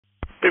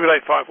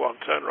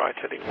BB851, turn right,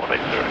 heading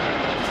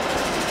 180.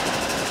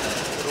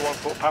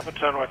 14 Papa,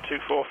 turn right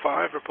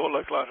 245, report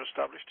localizer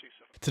established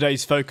 27.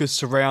 Today's focus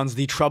surrounds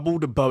the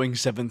troubled Boeing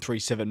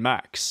 737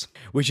 MAX,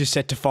 which is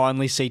set to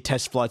finally see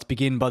test flights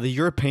begin by the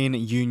European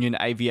Union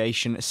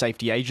Aviation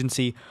Safety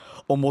Agency,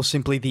 or more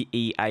simply the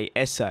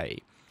EASA.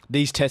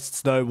 These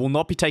tests, though, will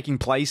not be taking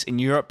place in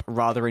Europe,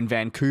 rather in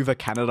Vancouver,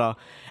 Canada,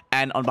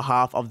 and on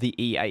behalf of the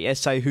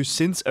EASA, who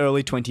since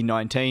early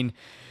 2019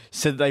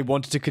 said that they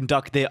wanted to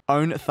conduct their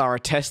own thorough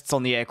tests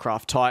on the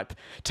aircraft type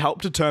to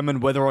help determine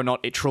whether or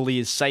not it truly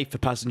is safe for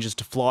passengers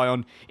to fly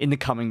on in the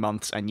coming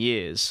months and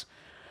years.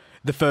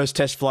 The first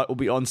test flight will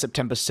be on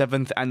September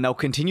 7th, and they'll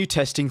continue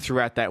testing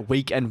throughout that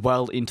week and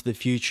well into the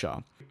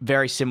future.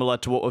 Very similar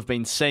to what we've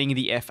been seeing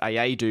the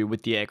FAA do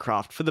with the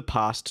aircraft for the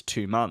past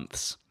 2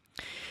 months.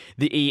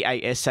 The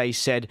EASA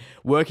said,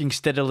 working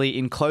steadily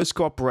in close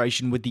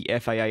cooperation with the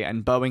FAA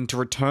and Boeing to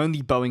return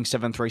the Boeing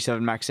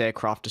 737 MAX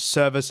aircraft to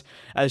service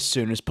as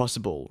soon as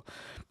possible,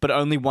 but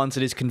only once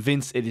it is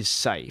convinced it is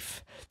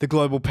safe. The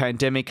global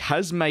pandemic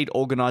has made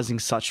organising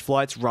such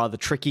flights rather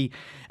tricky,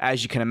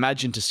 as you can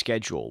imagine, to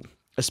schedule,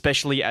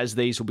 especially as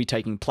these will be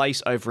taking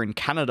place over in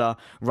Canada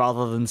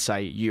rather than,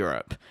 say,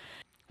 Europe.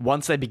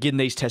 Once they begin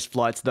these test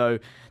flights, though,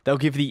 they'll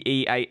give the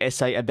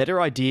EASA a better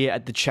idea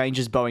at the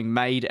changes Boeing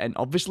made and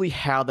obviously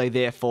how they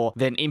therefore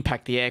then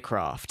impact the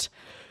aircraft.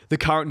 The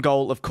current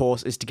goal, of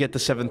course, is to get the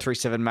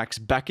 737 MAX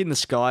back in the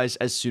skies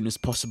as soon as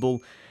possible.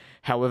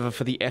 However,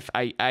 for the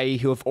FAA,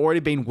 who have already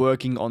been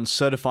working on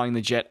certifying the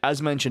jet,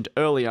 as mentioned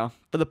earlier,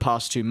 for the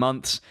past 2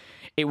 months,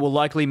 it will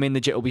likely mean the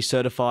jet will be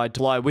certified to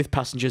fly with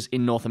passengers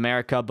in North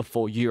America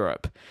before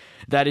Europe.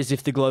 That is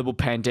if the global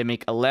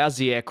pandemic allows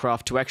the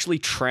aircraft to actually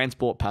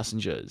transport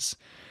passengers.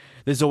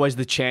 There's always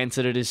the chance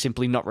that it is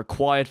simply not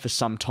required for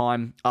some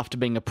time after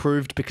being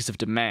approved because of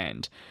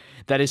demand.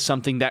 That is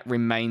something that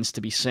remains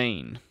to be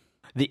seen.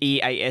 The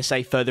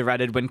EASA further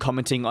added when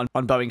commenting on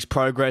Boeing's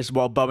progress,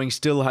 while Boeing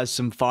still has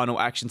some final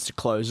actions to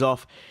close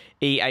off,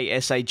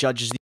 EASA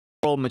judges the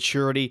overall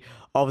maturity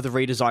of the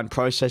redesign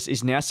process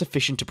is now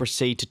sufficient to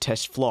proceed to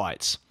test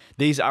flights.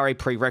 These are a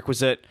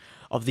prerequisite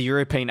of the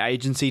European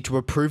agency to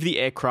approve the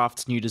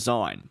aircraft's new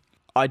design.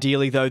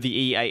 Ideally, though,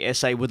 the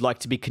EASA would like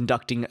to be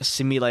conducting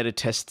simulator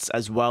tests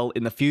as well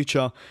in the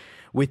future,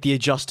 with the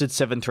adjusted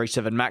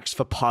 737 MAX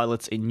for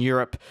pilots in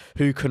Europe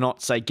who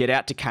cannot, say, get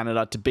out to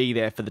Canada to be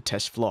there for the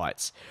test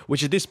flights,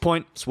 which at this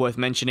point, it's worth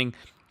mentioning,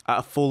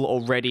 are full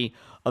already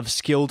of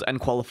skilled and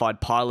qualified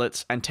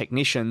pilots and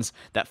technicians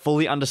that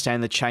fully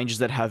understand the changes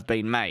that have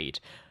been made.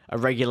 A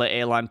regular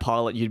airline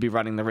pilot, you'd be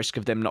running the risk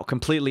of them not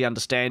completely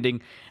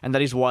understanding, and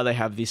that is why they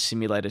have these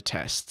simulator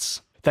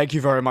tests. Thank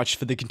you very much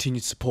for the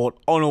continued support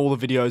on all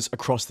the videos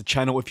across the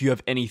channel. If you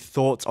have any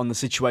thoughts on the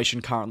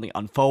situation currently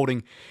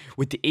unfolding,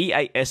 with the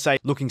EASA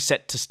looking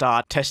set to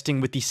start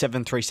testing with the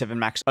 737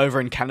 MAX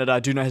over in Canada,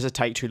 do not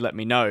hesitate to let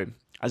me know.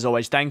 As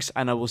always, thanks,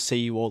 and I will see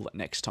you all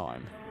next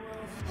time.